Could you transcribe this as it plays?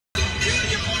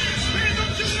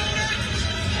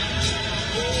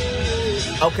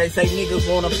Okay, say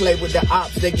niggas wanna play with the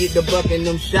ops, they get the buck in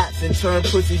them shots and turn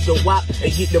pussies to wop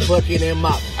and get the bucket and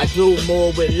mop. I do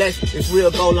more with less, it's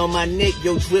real gold on my neck,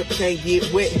 your drip can't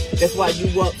get wet, that's why you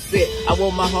upset. I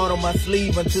want my heart on my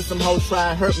sleeve until some hoes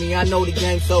try and hurt me. I know the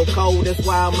game's so cold, that's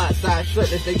why I'm outside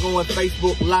shirtless. They going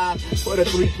Facebook Live for the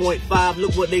 3.5,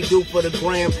 look what they do for the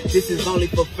gram. This is only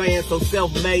for fans, so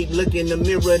self-made, look in the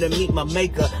mirror to meet my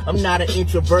maker. I'm not an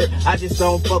introvert, I just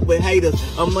don't fuck with haters.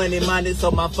 I'm money-minded, so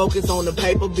my focus on the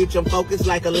paper, bitch, I'm focused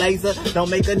like a laser. Don't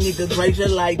make a nigga graze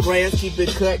like grass, keep it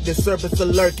cut, the serpents are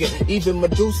lurking. Even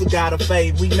Medusa got a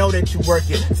fade, we know that you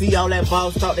working. See all that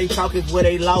boss talk, they talk is where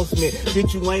they lost me.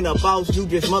 Bitch, you ain't a boss, you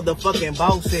just motherfucking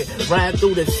boss it. Ride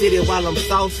through the city while I'm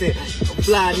saucing.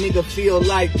 Fly nigga feel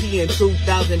like P in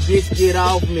 2000, bitch, get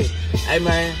off me. Hey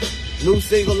man, new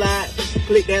single out,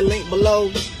 click that link below.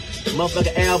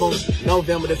 Motherfucking album,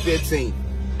 November the 15th.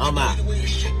 I'm out.